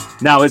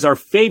Now, as our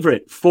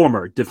favorite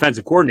former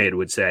defensive coordinator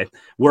would say,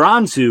 we're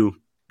on to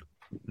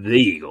the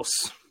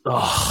Eagles.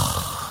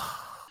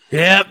 Oh,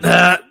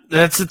 yeah,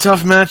 that's a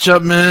tough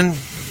matchup, man.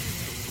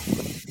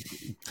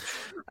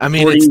 I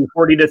mean,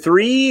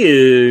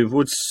 40-3.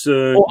 What's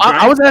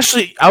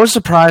I was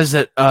surprised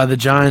that the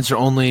Giants are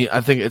only,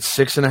 I think it's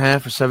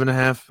 6.5 or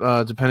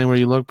 7.5, depending where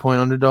you look, point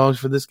underdogs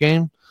for this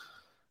game,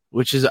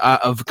 which is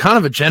of kind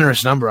of a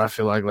generous number. I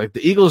feel like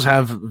the Eagles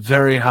have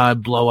very high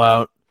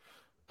blowout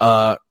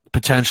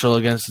potential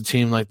against a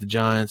team like the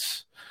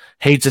Giants.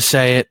 Hate to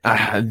say it,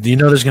 you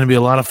know there's going to be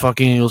a lot of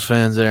fucking Eagles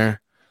fans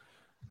there.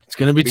 It's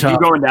going to be tough. You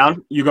going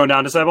down? You going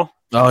down to Sable?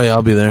 Oh yeah,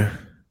 I'll be there.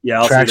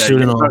 Yeah, I'll see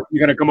that.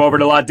 You're going to come over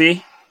to Lot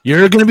D?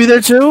 You're going to be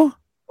there too?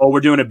 Oh, we're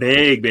doing it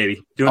big,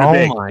 baby. Doing it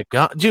big. Oh, my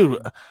God. Dude,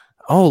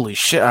 holy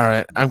shit. All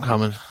right, I'm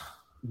coming.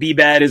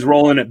 B-Bad is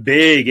rolling it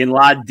big in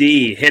Lot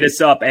D. Hit us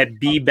up at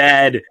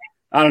B-Bad.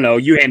 I don't know.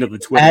 You handle the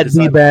Twitter. At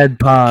B-Bad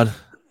Pod.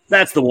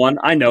 That's the one.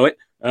 I know it.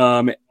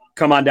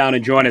 Come on down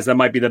and join us. That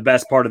might be the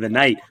best part of the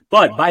night.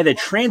 But by the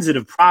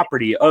transitive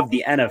property of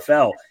the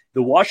NFL,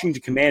 the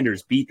Washington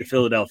Commanders beat the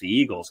Philadelphia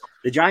Eagles.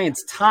 The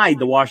Giants tied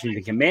the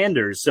Washington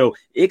Commanders. So,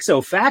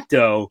 ipso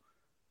facto,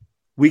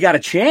 we got a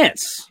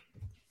chance.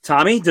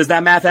 Tommy, does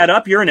that math add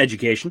up? You're in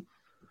education.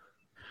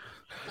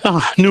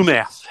 New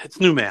math. It's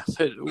new math.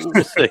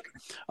 We'll see.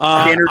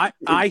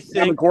 I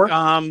think,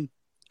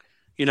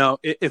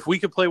 if we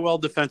could play well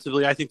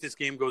defensively, I think this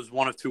game goes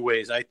one of two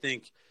ways. I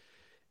think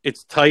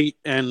it's tight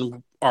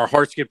and our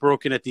hearts get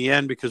broken at the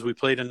end because we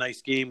played a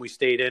nice game. We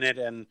stayed in it,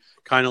 and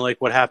kind of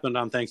like what happened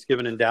on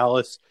Thanksgiving in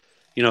Dallas,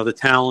 the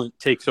talent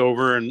takes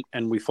over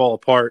and we fall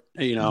apart,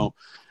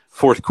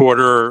 fourth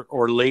quarter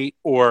or late,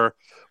 or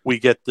we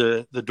get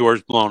the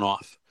doors blown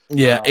off.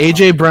 Yeah,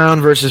 A.J.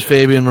 Brown versus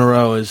Fabian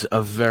Moreau is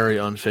a very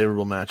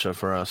unfavorable matchup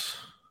for us.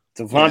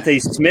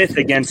 Devontae Smith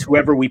against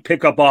whoever we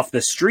pick up off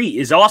the street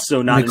is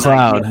also not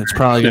McLeod. It's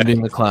probably going to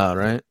be McLeod,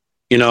 right?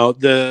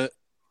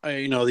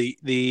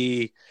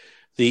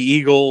 The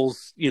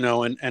Eagles,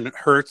 and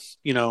Hurts,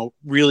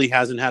 really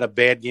hasn't had a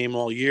bad game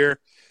all year.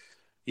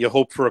 You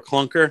hope for a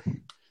clunker,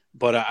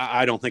 but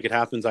I don't think it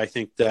happens. I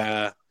think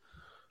that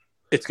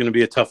it's going to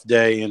be a tough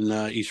day in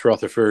East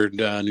Rutherford,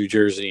 New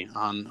Jersey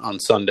on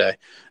Sunday.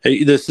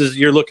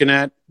 You're looking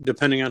at,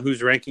 depending on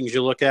whose rankings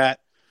you look at,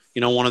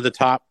 one of the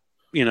top,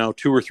 2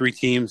 or 3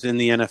 teams in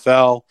the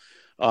NFL.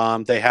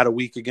 They had a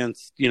week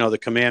against, the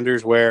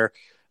Commanders where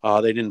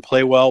they didn't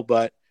play well,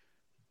 but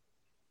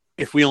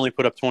if we only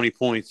put up 20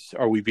 points,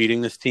 are we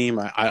beating this team?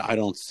 I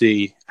don't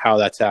see how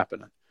that's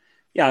happening.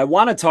 Yeah, I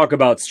want to talk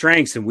about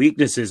strengths and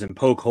weaknesses and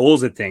poke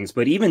holes at things,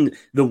 but even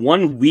the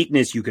one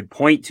weakness you could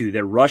point to,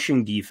 their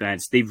rushing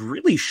defense, they've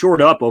really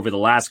shored up over the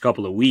last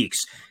couple of weeks.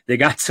 They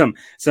got some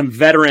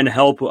veteran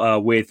help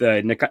with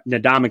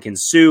Ndamukong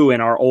Suh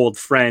and our old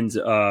friend.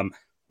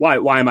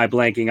 Why am I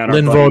blanking on our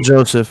Linval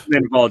Joseph?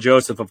 Linval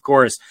Joseph, of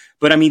course.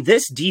 But I mean,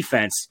 this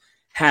defense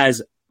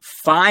has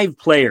 5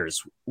 players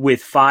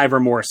with 5 or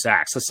more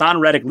sacks. Hassan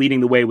Reddick leading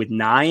the way with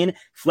 9.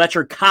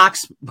 Fletcher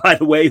Cox, by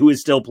the way, who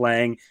is still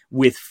playing,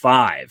 with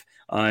 5.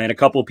 And a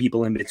couple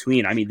people in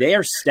between. I mean, they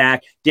are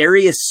stacked.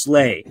 Darius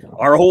Slay,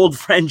 our old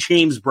friend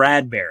James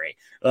Bradbury.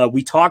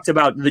 We talked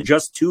about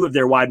just 2 of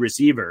their wide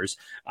receivers.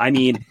 I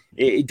mean,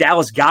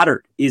 Dallas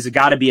Goedert is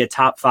got to be a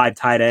top 5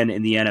 tight end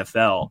in the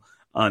NFL.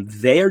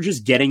 They are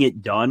just getting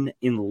it done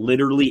in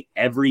literally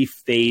every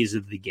phase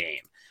of the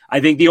game. I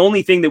think the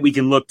only thing that we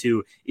can look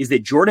to is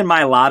that Jordan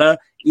Mailata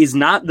is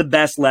not the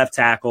best left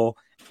tackle,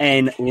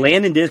 and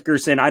Landon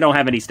Dickerson, I don't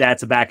have any stats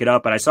to back it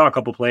up, but I saw a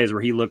couple plays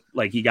where he looked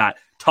like he got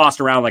tossed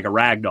around like a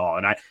rag doll,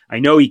 and I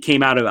know he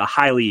came out of a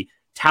highly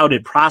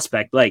touted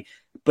prospect. But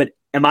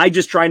am I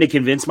just trying to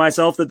convince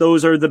myself that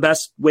those are the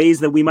best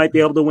ways that we might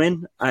be able to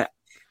win? I'm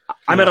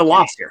at a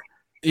loss here.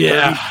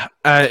 Yeah,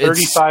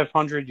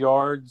 3,500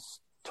 yards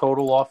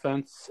total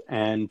offense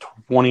and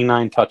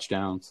 29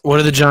 touchdowns. What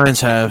do the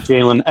Giants have?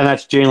 And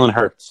that's Jalen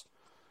Hurts.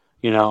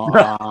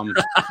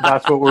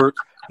 That's what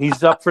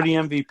he's up for the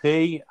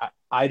MVP.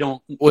 I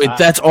don't. Wait,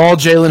 that's all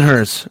Jalen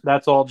Hurts.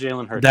 That's all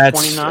Jalen Hurts. That's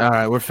 29, all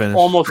right. We're finished.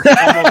 Almost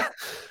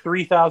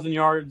 3,000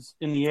 yards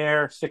in the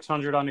air,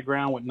 600 on the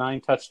ground with 9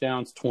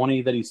 touchdowns,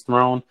 20 that he's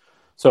thrown.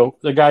 So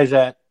the guy's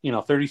at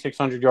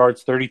 3,600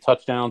 yards, 30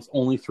 touchdowns,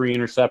 only 3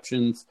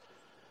 interceptions.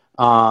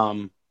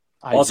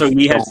 Also,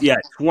 he has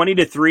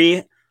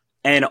 20-3,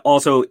 and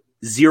also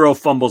 0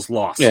 fumbles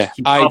lost. Yeah,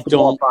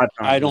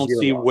 I don't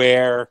see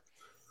where,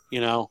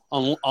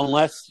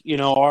 unless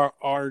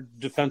our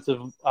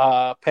defensive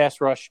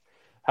pass rush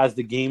has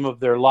the game of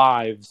their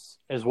lives,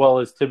 as well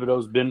as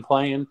Thibodeau's been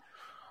playing.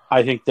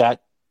 I think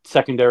that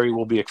secondary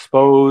will be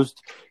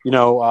exposed.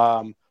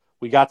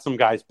 We got some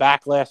guys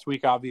back last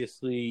week,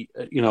 obviously,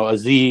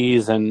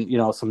 Azeez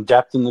and, some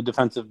depth in the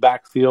defensive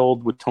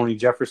backfield with Tony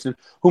Jefferson,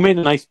 who made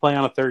a nice play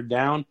on a 3rd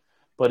down.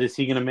 But is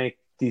he going to make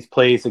these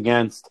plays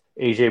against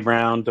A.J.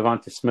 Brown,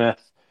 Devonta Smith,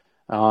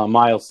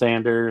 Miles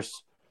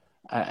Sanders,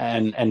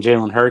 and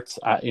Jalen Hurts?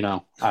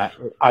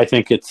 I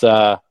think it's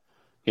I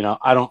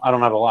don't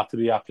have a lot to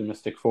be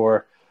optimistic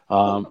for.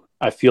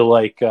 I feel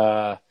like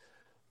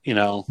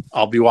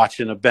I'll be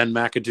watching a Ben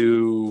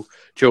McAdoo,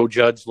 Joe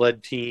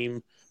Judge-led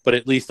team, but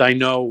at least I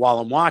know while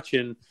I'm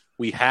watching,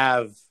 we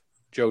have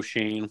Joe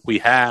Shane, we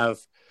have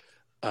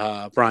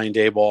Brian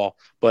Daboll,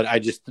 but I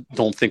just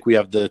don't think we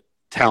have the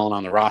talent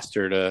on the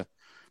roster to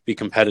be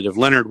competitive.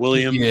 Leonard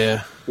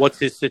Williams, what's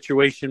his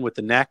situation with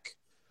the neck?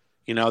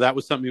 That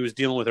was something he was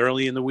dealing with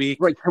early in the week.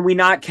 Right. Can we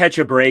not catch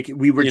a break?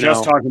 We were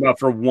just talking about,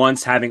 for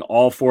once, having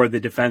all four of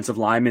the defensive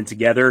linemen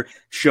together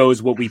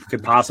shows what we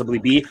could possibly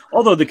be.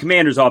 Although the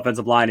Commanders'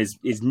 offensive line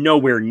is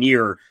nowhere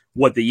near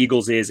what the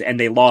Eagles is, and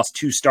they lost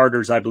 2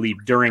 starters, I believe,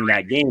 during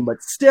that game.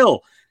 But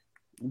still,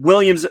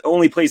 Williams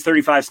only plays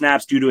 35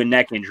 snaps due to a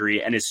neck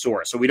injury and is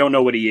sore. So we don't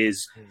know what he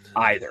is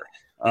either.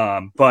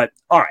 But,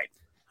 all right.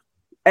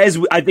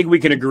 I think we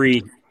can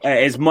agree,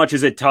 as much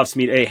as it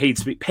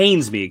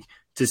pains me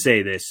to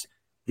say this,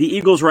 the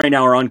Eagles right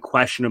now are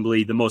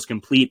unquestionably the most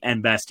complete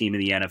and best team in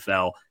the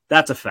NFL.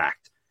 That's a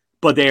fact.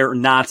 But they are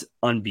not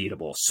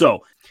unbeatable.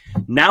 So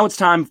now it's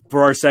time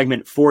for our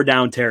segment, 4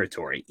 Down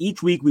Territory.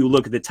 Each week we will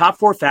look at the top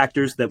 4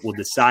 factors that will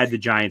decide the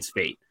Giants'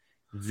 fate.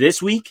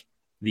 This week,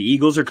 the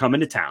Eagles are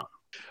coming to town.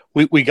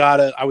 We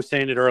gotta, I was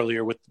saying it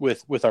earlier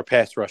with our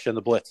pass rush and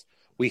the blitz.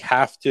 We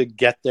have to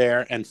get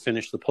there and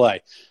finish the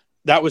play.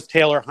 That was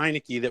Taylor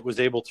Heineke that was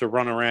able to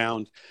run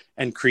around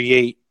and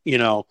create,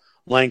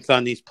 length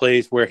on these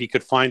plays where he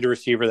could find a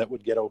receiver that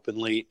would get open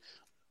late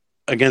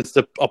against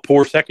a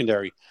poor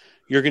secondary.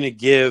 You're going to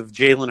give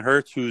Jalen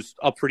Hurts, who's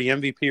up for the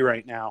MVP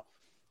right now,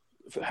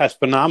 has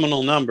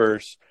phenomenal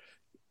numbers,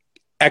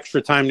 extra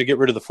time to get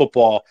rid of the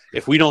football.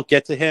 If we don't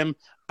get to him,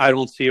 I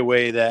don't see a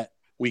way that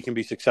we can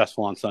be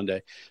successful on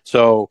Sunday.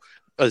 So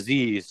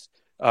Azeez,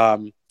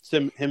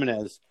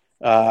 Jimenez,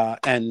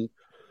 and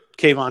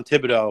Kayvon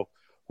Thibodeau,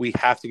 we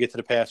have to get to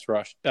the pass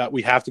rush.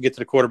 We have to get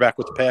to the quarterback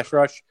with the pass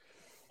rush.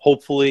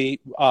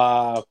 Hopefully,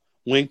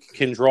 Wink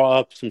can draw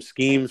up some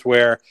schemes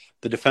where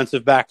the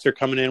defensive backs are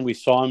coming in. We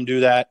saw him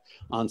do that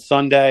on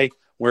Sunday,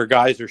 where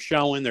guys are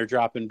showing, they're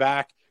dropping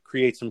back,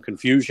 create some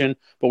confusion,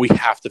 but we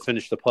have to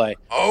finish the play.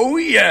 Oh,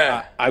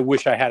 yeah. I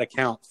wish I had a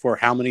count for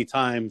how many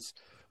times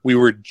we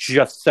were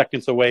just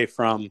seconds away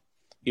from,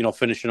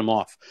 finishing them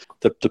off.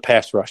 The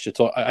pass rush,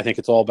 I think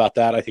it's all about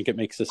that. I think it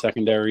makes the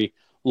secondary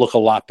look a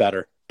lot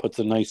better, puts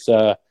a nice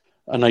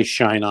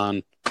shine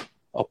on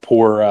a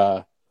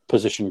poor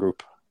position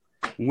group.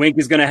 Wink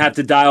is going to have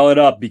to dial it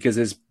up because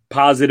as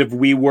positive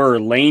we were,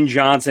 Lane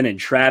Johnson and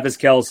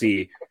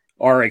Jason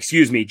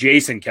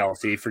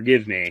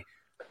Kelce,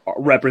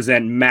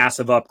 represent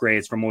massive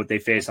upgrades from what they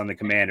face on the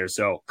Commanders.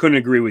 So couldn't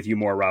agree with you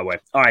more, Rodway.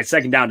 All right,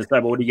 second down to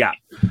Cyber. What do you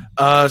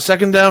got?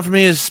 Second down for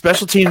me is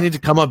special teams need to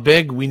come up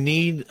big. We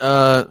need,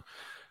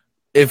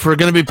 if we're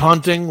going to be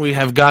punting, we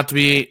have got to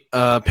be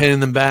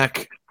pinning them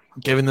back,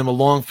 giving them a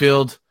long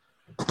field.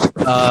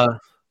 Graham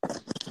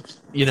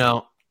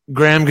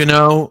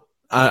Gano,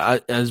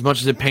 as much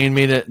as it pained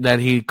me that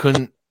he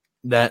couldn't,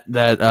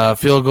 that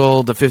field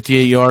goal, the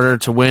 58-yarder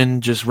to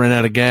win, just ran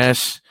out of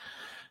gas.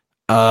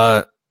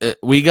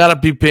 We got to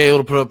be able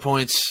to put up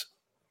points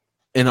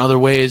in other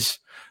ways.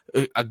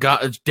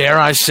 Dare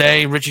I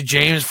say, Richie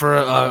James for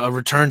a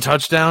return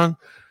touchdown?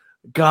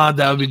 God,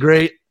 that would be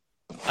great.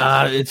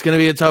 It's going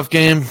to be a tough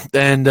game,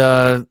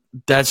 and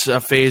that's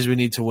a phase we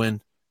need to win.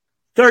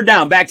 Third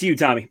down, back to you,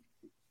 Tommy.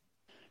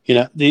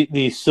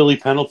 The silly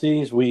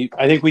penalties.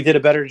 I think we did a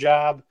better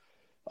job.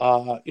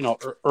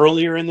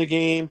 Earlier in the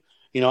game.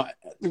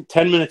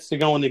 10 minutes to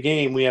go in the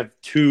game, we have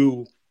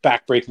 2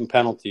 back-breaking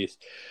penalties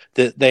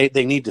that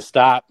they need to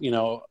stop.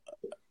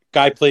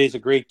 Guy plays a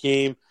great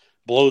game,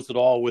 blows it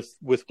all with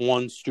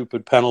one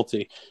stupid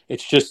penalty.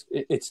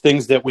 It's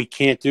things that we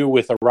can't do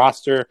with a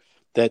roster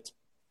that's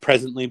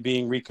presently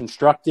being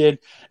reconstructed,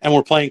 and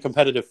we're playing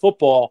competitive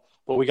football.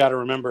 But we got to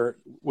remember,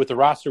 with the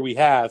roster we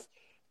have,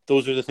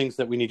 those are the things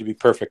that we need to be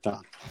perfect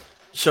on.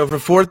 So for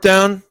fourth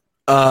down,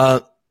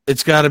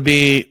 it's got to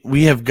be –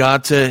 we have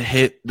got to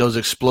hit those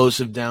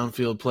explosive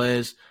downfield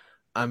plays.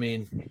 I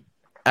mean,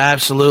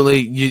 absolutely.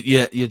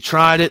 You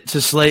tried it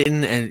to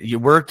Slayton, and it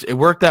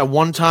worked that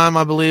one time,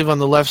 I believe, on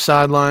the left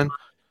sideline.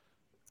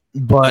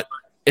 But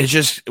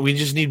we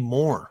just need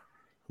more.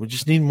 We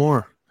just need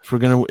more if we're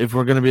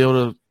gonna be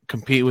able to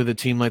compete with a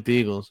team like the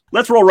Eagles.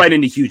 Let's roll right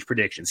into Huge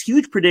Predictions.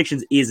 Huge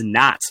Predictions is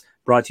not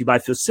brought to you by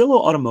Facillo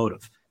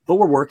Automotive, but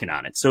we're working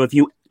on it. So if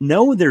you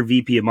know their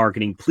VP of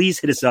marketing, please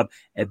hit us up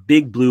at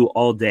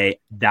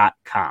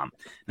bigblueallday.com.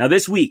 Now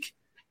this week,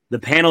 the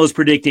panel is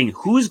predicting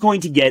who's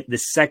going to get the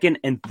second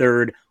and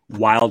third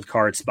wild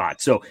card spot.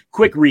 So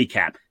quick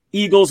recap.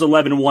 Eagles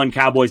 11-1,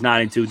 Cowboys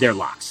 9-2, they're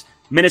locks.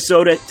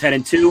 Minnesota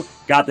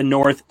 10-2, got the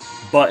North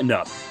buttoned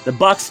up. The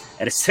Bucks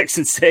at a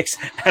 6-6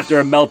 after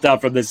a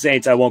meltdown from the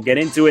Saints. I won't get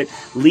into it.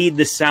 Lead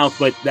the South,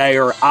 but they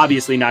are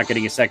obviously not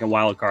getting a second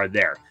wild card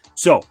there.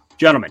 So,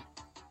 gentlemen,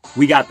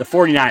 we got the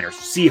 49ers,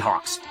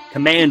 Seahawks,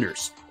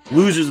 Commanders,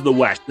 losers of the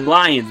West, the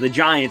Lions, the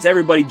Giants,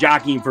 everybody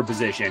jockeying for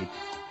position.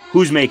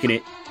 Who's making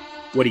it?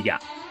 What do you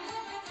got?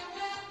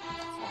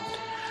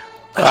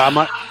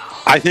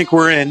 I think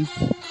we're in.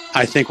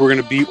 I think we're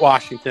going to beat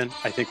Washington.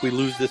 I think we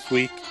lose this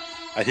week.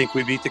 I think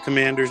we beat the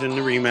Commanders in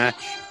the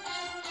rematch.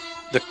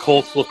 the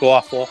Colts look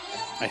awful.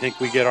 I think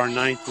we get our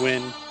 9th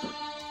win,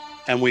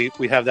 and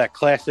we have that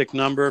classic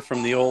number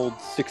from the old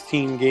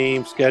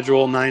 16-game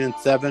schedule,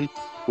 9-7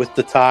 with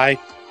the tie.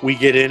 We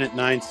get in at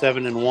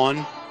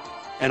 9-7-1,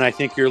 and I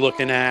think you're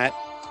looking at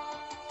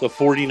the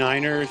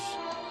 49ers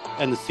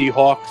and the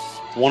Seahawks.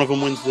 One of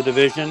them wins the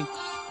division.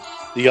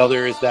 The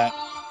other is that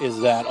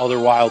other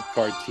wild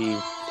card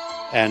team.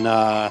 And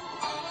at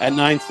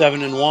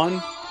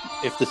 9-7-1,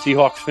 if the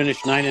Seahawks finish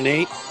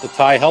 9-8, the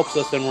tie helps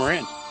us and we're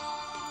in.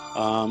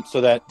 So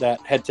that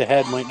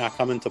head-to-head might not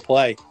come into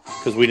play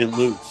because we didn't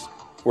lose.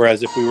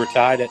 Whereas if we were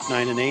tied at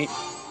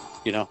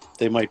 9-8,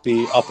 they might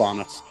be up on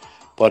us.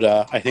 But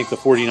I think the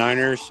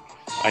 49ers,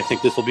 I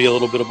think this will be a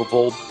little bit of a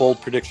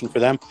bold prediction for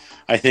them.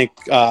 I think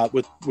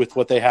with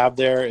what they have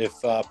there, if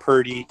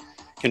Purdy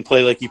can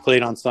play like he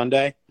played on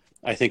Sunday,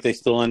 I think they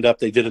still end up.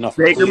 They did enough.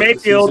 Baker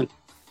Mayfield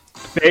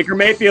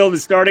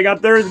is starting on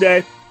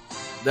Thursday.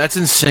 That's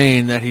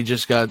insane that he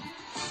just got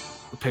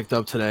picked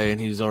up today and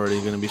he's already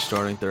going to be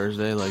starting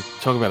Thursday. Like,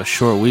 talk about a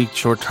short week,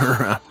 short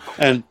turnaround.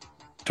 And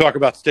talk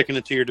about sticking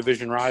it to your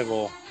division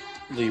rival,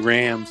 the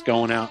Rams,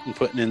 going out and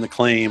putting in the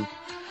claim,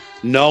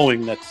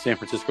 knowing that the San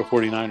Francisco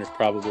 49ers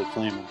probably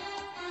claim him.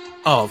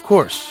 Oh, of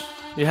course.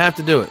 You have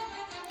to do it.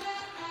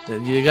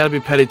 You got to be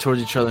petty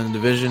towards each other in the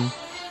division.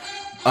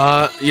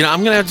 I'm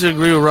going to have to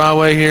agree with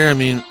Rahway here. I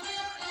mean,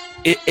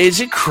 is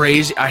it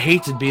crazy? I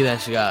hate to be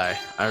this guy.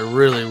 I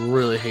really,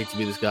 really hate to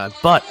be this guy.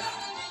 But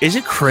is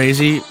it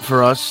crazy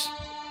for us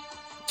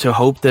to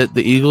hope that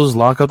the Eagles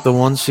lock up the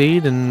 1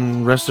 seed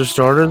and rest their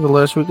starter the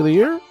last week of the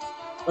year?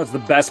 That's the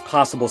best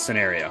possible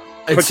scenario.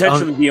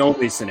 Potentially the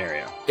only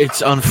scenario.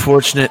 It's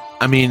unfortunate.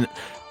 I mean,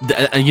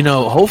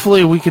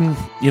 hopefully we can,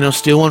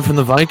 steal one from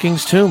the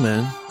Vikings too,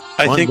 man.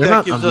 I think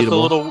that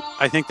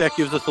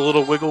gives us a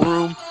little wiggle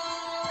room.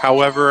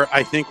 However,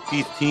 I think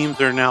these teams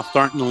are now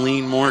starting to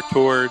lean more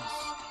towards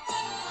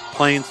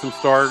playing some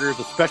starters,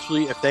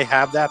 especially if they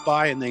have that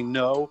bye and they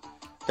know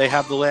they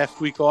have the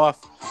last week off.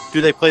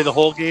 Do they play the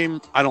whole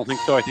game? I don't think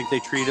so. I think they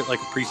treat it like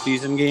a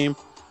preseason game.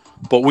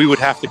 But we would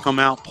have to come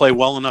out, play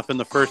well enough in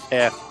the first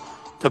half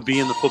to be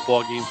in the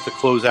football games to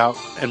close out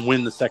and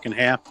win the second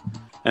half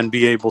and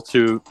be able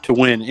to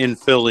win in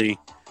Philly,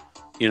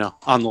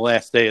 on the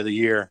last day of the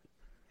year.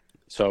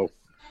 So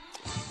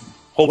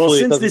hopefully,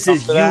 since this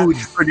is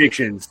huge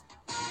predictions,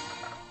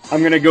 I'm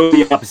going to go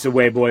the opposite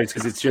way, boys,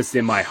 because it's just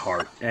in my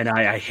heart. And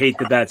I hate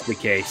that that's the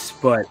case.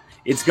 But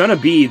it's going to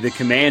be the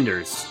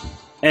Commanders.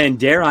 And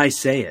dare I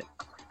say it,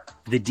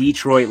 the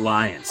Detroit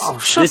Lions.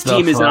 This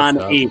team is on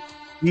a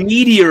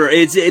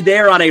meteor.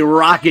 They're on a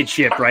rocket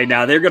ship right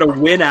now. They're going to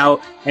win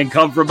out and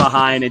come from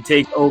behind and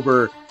take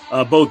over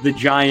both the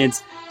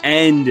Giants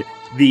and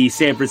the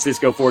San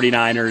Francisco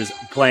 49ers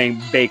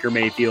playing Baker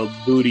Mayfield,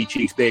 booty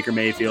cheeks Baker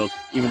Mayfield,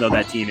 even though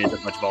that team is a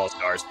bunch of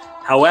all-stars.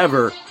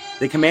 However,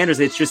 the Commanders,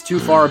 it's just too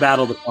far a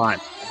battle to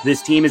climb.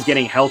 This team is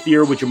getting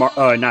healthier with not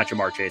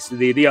Jamar Chase,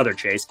 the other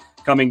Chase,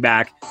 coming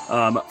back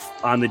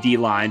on the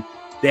D-line.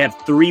 They have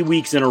 3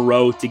 weeks in a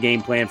row to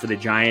game plan for the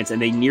Giants, and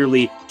they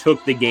nearly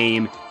took the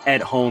game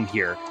at home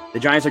here. The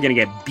Giants are going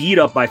to get beat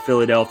up by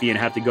Philadelphia and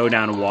have to go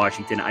down to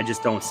Washington. I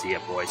just don't see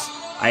it, boys.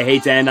 I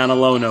hate to end on a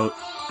low note,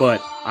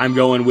 but I'm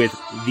going with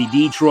the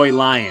Detroit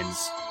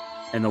Lions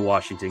and the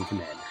Washington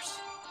Commanders.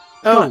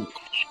 But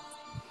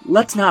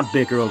let's not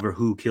bicker over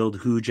who killed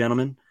who,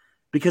 gentlemen,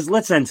 because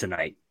let's end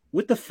tonight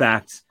with the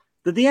fact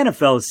that the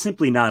NFL is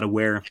simply not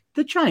aware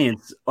the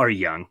Giants are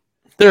young.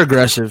 They're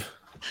aggressive.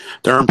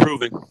 They're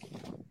improving.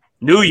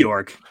 New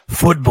York.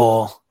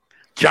 Football.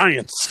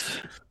 Giants.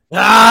 God,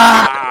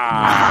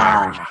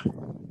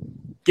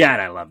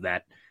 I love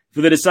that. For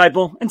the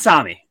Disciple and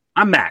Tommy,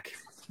 I'm Mac.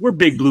 We're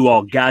Big Blue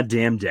all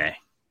goddamn day.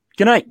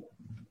 Good night.